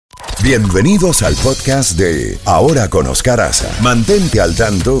Bienvenidos al podcast de Ahora con Oscar Haza. Mantente al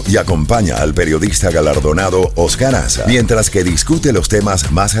tanto y acompaña al periodista galardonado Oscar Haza mientras que discute los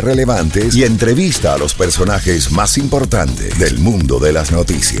temas más relevantes y entrevista a los personajes más importantes del mundo de las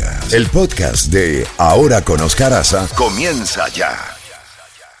noticias. El podcast de Ahora con Oscar Haza comienza ya.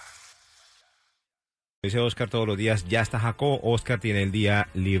 Dice Oscar todos los días, ya está Jacobo. Oscar tiene el día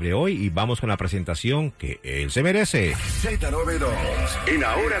libre hoy y vamos con la presentación que él se merece. Z92. En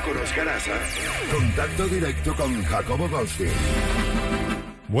Ahora con Oscar Haza. Contacto directo con Jacobo Goldstein.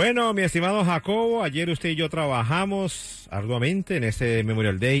 Bueno, mi estimado Jacobo, ayer usted y yo trabajamos arduamente en este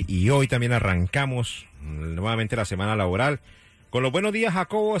Memorial Day y hoy también arrancamos nuevamente la semana laboral. Con los buenos días,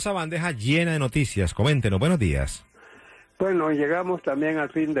 Jacobo, esa bandeja llena de noticias. Coméntenos, buenos días. Bueno, llegamos también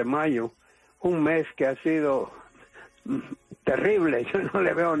al fin de mayo. Un mes que ha sido terrible. Yo no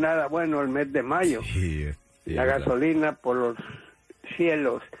le veo nada bueno al mes de mayo. Sí, la gasolina por los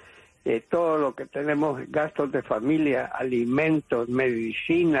cielos, todo lo que tenemos, gastos de familia, alimentos,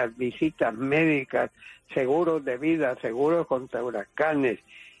 medicinas, visitas médicas, seguros de vida, seguros contra huracanes,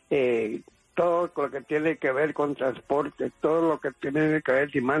 todo lo que tiene que ver con transporte, todo lo que tiene que ver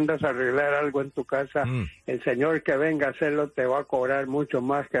si mandas a arreglar algo en tu casa, el señor que venga a hacerlo te va a cobrar mucho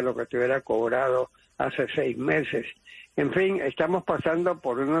más que lo que te hubiera cobrado hace 6 meses. En fin, estamos pasando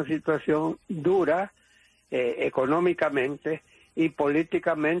por una situación dura económicamente y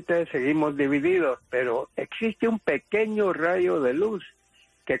políticamente seguimos divididos, pero existe un pequeño rayo de luz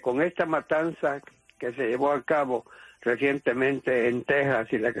que con esta matanza que se llevó a cabo recientemente en Texas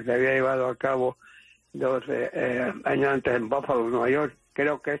y la que se había llevado a cabo 12 años antes en Buffalo, Nueva York,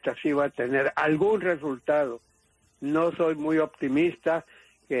 creo que esta sí va a tener algún resultado. No soy muy optimista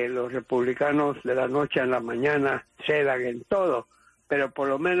que los republicanos de la noche a la mañana cedan en todo, pero por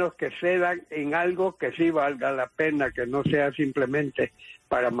lo menos que cedan en algo que sí valga la pena, que no sea simplemente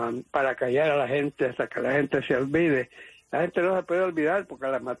para callar a la gente hasta que la gente se olvide. La gente no se puede olvidar porque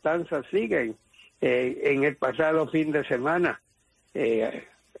las matanzas siguen. En el pasado fin de semana,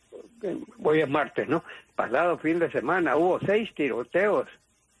 hoy es martes, ¿no? Pasado fin de semana hubo 6 tiroteos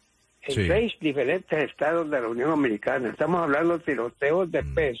en 6 diferentes estados de la Unión Americana. Estamos hablando de tiroteos de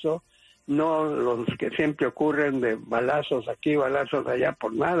peso, no los que siempre ocurren de balazos aquí, balazos allá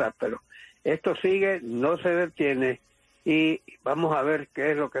por nada, pero esto sigue, no se detiene y vamos a ver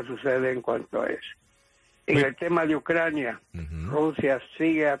qué es lo que sucede en cuanto a eso. En el tema de Ucrania, Rusia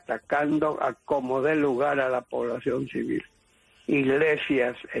sigue atacando a como dé lugar a la población civil.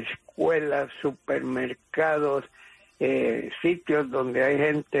 Iglesias, escuelas, supermercados, sitios donde hay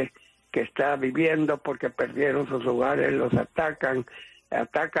gente que está viviendo porque perdieron sus hogares, los atacan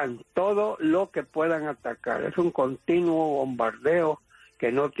todo lo que puedan atacar. Es un continuo bombardeo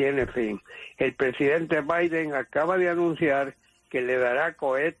que no tiene fin. El presidente Biden acaba de anunciar que le dará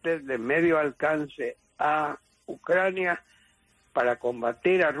cohetes de medio alcance a Ucrania para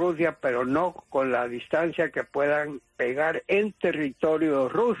combatir a Rusia, pero no con la distancia que puedan pegar en territorio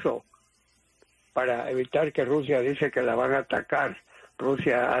ruso, para evitar que Rusia dice que la van a atacar.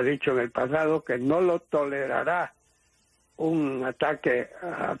 Rusia ha dicho en el pasado que no lo tolerará un ataque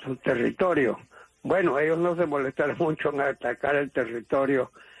a su territorio. Bueno, ellos no se molestarán mucho en atacar el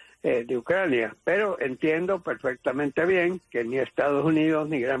territorio de Ucrania, pero entiendo perfectamente bien que ni Estados Unidos,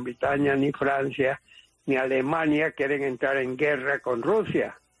 ni Gran Bretaña, ni Francia, ni Alemania quieren entrar en guerra con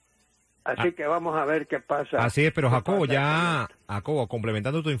Rusia. Así que vamos a ver qué pasa. Así es, pero Jacobo, Jacobo,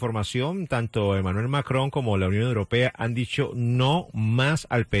 complementando tu información, tanto Emmanuel Macron como la Unión Europea han dicho no más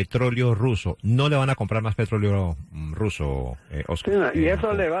al petróleo ruso. No le van a comprar más petróleo ruso, Oscar. Sí, y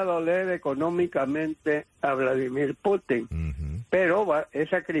eso le va a doler económicamente a Vladimir Putin. Pero es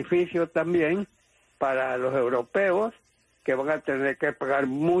sacrificio también para los europeos que van a tener que pagar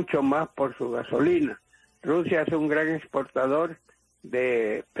mucho más por su gasolina. Rusia es un gran exportador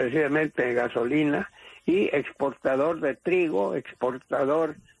precisamente de gasolina y exportador de trigo,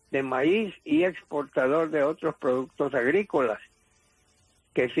 exportador de maíz y exportador de otros productos agrícolas.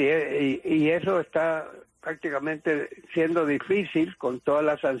 Y eso está prácticamente siendo difícil con todas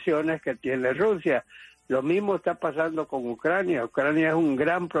las sanciones que tiene Rusia. Lo mismo está pasando con Ucrania. Ucrania es un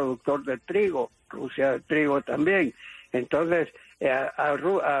gran productor de trigo, Rusia de trigo también. Entonces,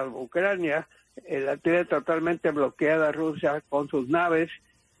 a Ucrania la tiene totalmente bloqueada Rusia con sus naves,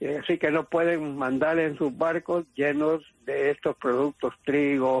 así que no pueden mandar en sus barcos llenos de estos productos,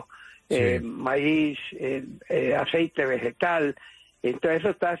 trigo, maíz, aceite vegetal. Entonces eso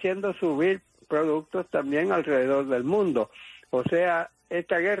está haciendo subir productos también alrededor del mundo. O sea,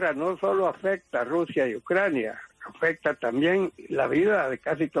 esta guerra no solo afecta a Rusia y Ucrania, afecta también la vida de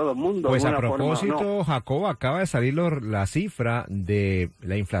casi todo el mundo. Pues a propósito, Jacobo, acaba de salir la cifra de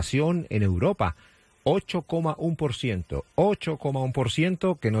la inflación en Europa.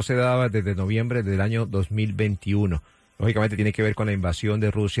 8,1%, que no se daba desde noviembre del año 2021. Lógicamente tiene que ver con la invasión de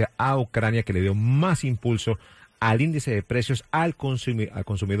Rusia a Ucrania, que le dio más impulso al índice de precios al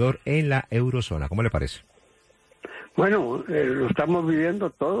consumidor en la eurozona. ¿Cómo le parece? Bueno, lo estamos viviendo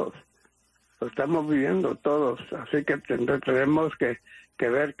todos. Así que tenemos que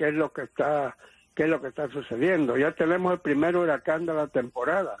ver qué es lo que está sucediendo. Ya tenemos el primer huracán de la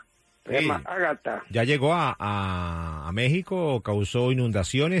temporada. Se llama Ágata. Ya llegó a México, causó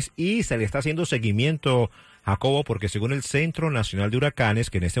inundaciones y se le está haciendo seguimiento, Jacobo, porque según el Centro Nacional de Huracanes,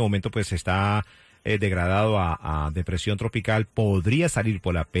 que en este momento pues está degradado a depresión tropical, podría salir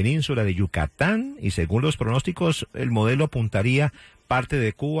por la península de Yucatán y según los pronósticos el modelo apuntaría parte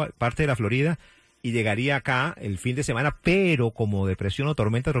de Cuba, parte de la Florida y llegaría acá el fin de semana, pero como depresión o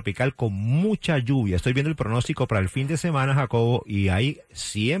tormenta tropical con mucha lluvia. Estoy viendo el pronóstico para el fin de semana, Jacobo, y hay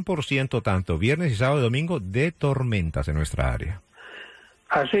 100% tanto viernes y sábado y domingo de tormentas en nuestra área.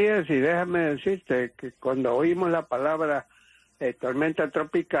 Así es, y déjame decirte que cuando oímos la palabra tormenta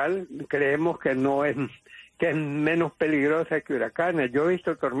tropical, creemos que es menos peligrosa que huracanes. Yo he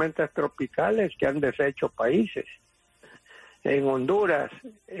visto tormentas tropicales que han deshecho países. En Honduras,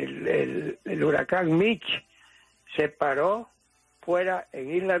 el huracán Mitch se paró fuera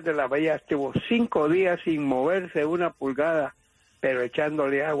en Islas de la Bahía, estuvo 5 días sin moverse una pulgada, pero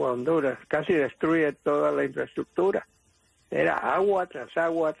echándole agua a Honduras, casi destruye toda la infraestructura. Era agua tras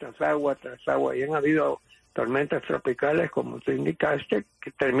agua, tras agua, tras agua, y han habido tormentas tropicales, como tú indicaste,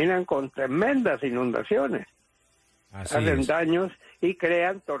 que terminan con tremendas inundaciones. Hacen daños y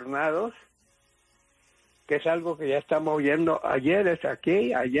crean tornados, que es algo que ya estamos viendo. Ayer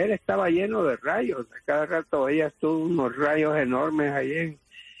estaba lleno de rayos, a cada rato veías tú unos rayos enormes ahí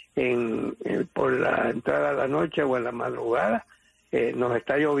por la entrada de la noche o en la madrugada. Nos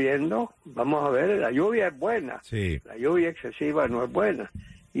está lloviendo, vamos a ver, la lluvia es buena, sí. La lluvia excesiva no es buena.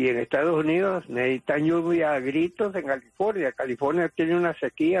 Y en Estados Unidos necesitan lluvia a gritos en California. California tiene una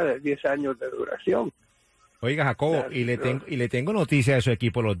sequía de 10 años de duración. Oiga, Jacobo, y le tengo noticia de su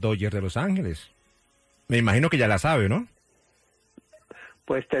equipo, los Dodgers de Los Ángeles. Me imagino que ya la sabe, ¿no?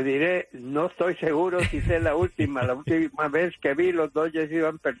 Pues te diré, no estoy seguro si sé la última. La última vez que vi, los Dodgers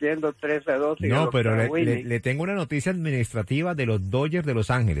iban perdiendo 3-2. No, pero le tengo una noticia administrativa de los Dodgers de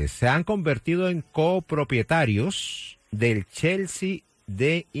Los Ángeles. Se han convertido en copropietarios del Chelsea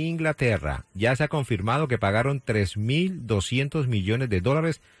de Inglaterra. Ya se ha confirmado que pagaron $3.200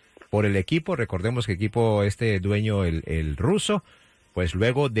 millones por el equipo. Recordemos que equipo dueño, el ruso. Pues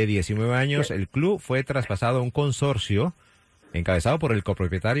luego de 19 años, el club fue traspasado a un consorcio encabezado por el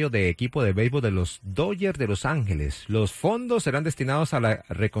copropietario de equipo de béisbol de los Dodgers de Los Ángeles. Los fondos serán destinados a la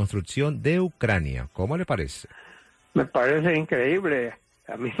reconstrucción de Ucrania. ¿Cómo le parece? Me parece increíble.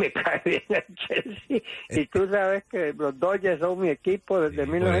 A mí me cae bien el Chelsea. Y tú sabes que los Dodgers son mi equipo desde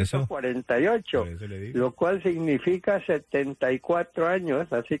 1948, lo cual significa 74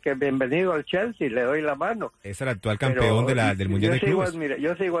 años. Así que bienvenido al Chelsea, le doy la mano. Es el actual campeón del Mundial de Clubes.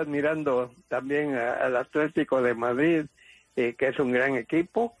 Yo sigo admirando también al Atlético de Madrid, que es un gran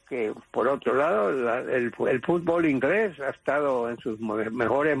equipo, que por otro lado el fútbol inglés ha estado en sus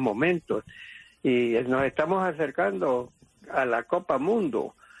mejores momentos. Y nos estamos acercando a la Copa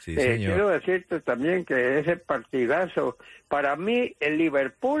Mundo. Sí, quiero decirte también que ese partidazo, para mí el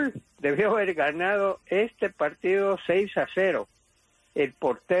Liverpool debió haber ganado este partido 6-0. El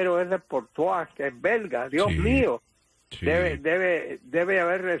portero es de Portois, que es belga, Dios mío. Sí. Debe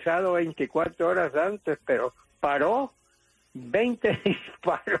haber rezado 24 horas antes, pero paró 20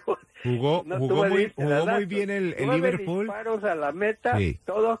 disparos. Jugó muy bien el Liverpool. Disparos a la meta,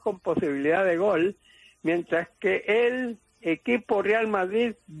 todos con posibilidad de gol, mientras que el equipo Real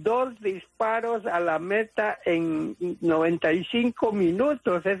Madrid 2 disparos a la meta en 95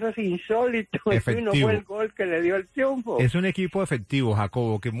 minutos. Eso es insólito. Efectivo. Y no fue el gol que le dio el triunfo. Es un equipo efectivo,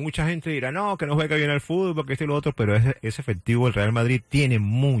 Jacobo, que mucha gente dirá, no, que no juega bien al fútbol, que esto y lo otro, pero es efectivo. El Real Madrid tiene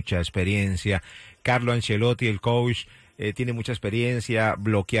mucha experiencia. Carlo Ancelotti, el coach, tiene mucha experiencia.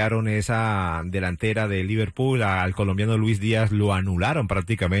 Bloquearon esa delantera de Liverpool. Al colombiano Luis Díaz lo anularon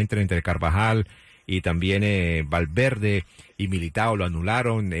prácticamente entre Carvajal y también Valverde y Militao lo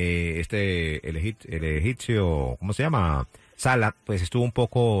anularon. El egipcio, ¿cómo se llama? Salah estuvo un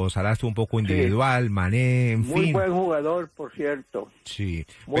poco individual, Mané, en fin. Muy buen jugador, por cierto. Sí,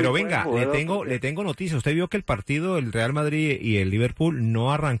 pero venga, le tengo noticias. Usted vio que el partido del Real Madrid y el Liverpool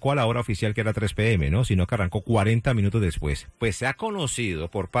no arrancó a la hora oficial, que era 3 p.m., ¿no? Sino que arrancó 40 minutos después. Pues se ha conocido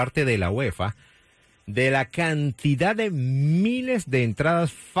por parte de la UEFA de la cantidad de miles de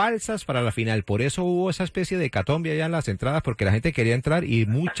entradas falsas para la final. Por eso hubo esa especie de hecatombe allá en las entradas, porque la gente quería entrar y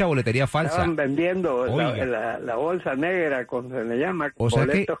mucha boletería falsa. Estaban vendiendo la bolsa negra, como se le llama, o sea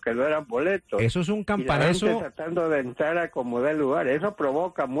boletos que no eran boletos. Eso es un campanazo. Y la gente tratando de entrar a como dé lugar. Eso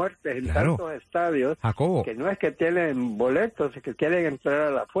provoca muertes en tantos estadios, Jacobo, que no es que tienen boletos, es que quieren entrar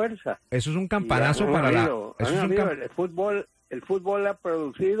a la fuerza. Eso es un campanazo para El fútbol ha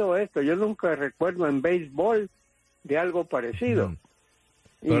producido esto. Yo nunca recuerdo en béisbol de algo parecido.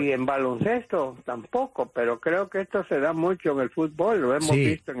 Y en baloncesto tampoco, pero creo que esto se da mucho en el fútbol. Lo hemos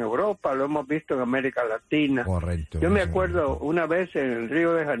visto en Europa, lo hemos visto en América Latina. Correcto. Yo me acuerdo una vez en el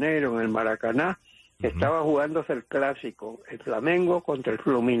Río de Janeiro, en el Maracaná, estaba jugándose el clásico, el Flamengo contra el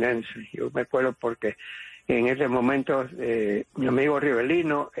Fluminense. Yo me acuerdo porque en ese momento mi amigo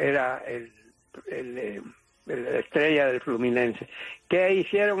Rivelino era la estrella del Fluminense. ¿Qué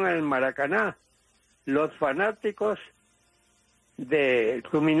hicieron en el Maracaná? Los fanáticos del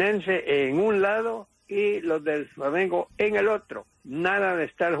Fluminense en un lado y los del Flamengo en el otro. Nada de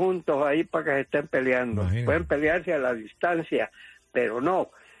estar juntos ahí para que se estén peleando. Imagínate. Pueden pelearse a la distancia, pero no.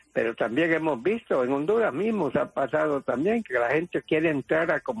 Pero también hemos visto, en Honduras mismo se ha pasado también, que la gente quiere entrar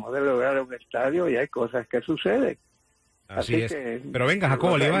a como debe lograr un estadio y hay cosas que suceden. Así es. Pero venga,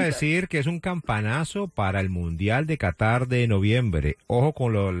 Jacobo, le iba a decir que es un campanazo para el Mundial de Qatar de noviembre. Ojo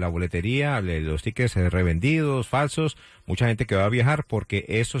con la boletería, los tickets revendidos, falsos, mucha gente que va a viajar porque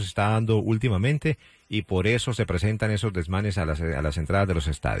eso se está dando últimamente y por eso se presentan esos desmanes a las entradas de los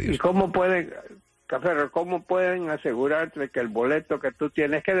estadios. ¿Y cómo pueden asegurarte que el boleto que tú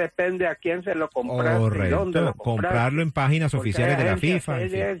tienes, que depende a quién se lo compraste? Correcto, y dónde lo compraste? Comprarlo en páginas oficiales de la FIFA.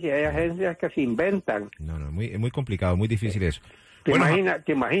 Hay agencias que se inventan. No, es muy complicado, muy difícil eso. ¿Te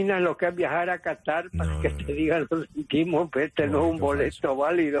imaginas lo que es viajar a Qatar para que te digan los equipos, este no es un boleto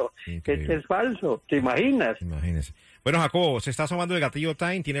válido, este es falso? ¿Te imaginas? Imagínese. Bueno, Jacobo, se está asomando el gatillo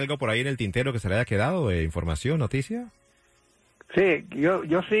Time. ¿Tiene algo por ahí en el tintero que se le haya quedado de información, noticia? Sí, yo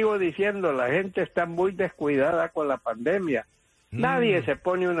sigo diciendo, la gente está muy descuidada con la pandemia. Nadie se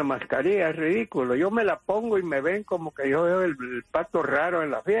pone una mascarilla, es ridículo. Yo me la pongo y me ven como que yo veo el pato raro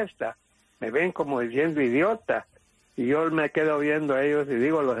en la fiesta. Me ven como diciendo idiota. Y yo me quedo viendo a ellos y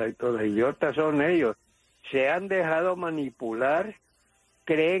digo, los idiotas son ellos. Se han dejado manipular,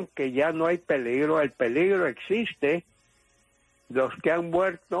 creen que ya no hay peligro. El peligro existe. Los que han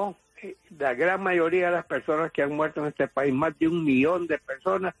muerto, la gran mayoría de las personas que han muerto en este país, más de 1 millón de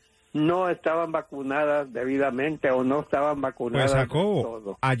personas, no estaban vacunadas debidamente o no estaban vacunadas. Pues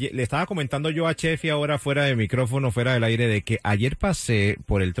Jacobo, ayer, le estaba comentando yo a Chefi ahora fuera de micrófono, fuera del aire, de que ayer pasé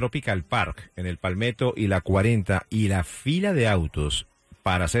por el Tropical Park, en el Palmetto y la 40, y la fila de autos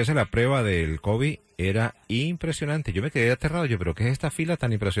para hacerse la prueba del COVID era impresionante. Yo me quedé aterrado, pero ¿qué es esta fila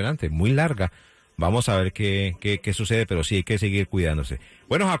tan impresionante? Muy larga. Vamos a ver qué sucede, pero sí hay que seguir cuidándose.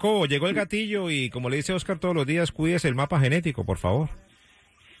 Bueno, Jacobo, llegó el gatillo y como le dice Oscar todos los días, cuídese el mapa genético, por favor.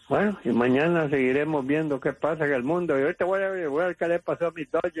 Bueno, y mañana seguiremos viendo qué pasa en el mundo. Y ahorita voy a ver qué le pasó a mis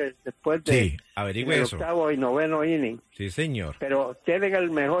Dodgers después de averigüe eso. 8º y 9º inning. Sí, señor. Pero tienen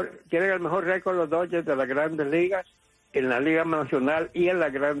el mejor récord los Dodgers de las Grandes Ligas, en la Liga Nacional y en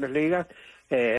las Grandes Ligas.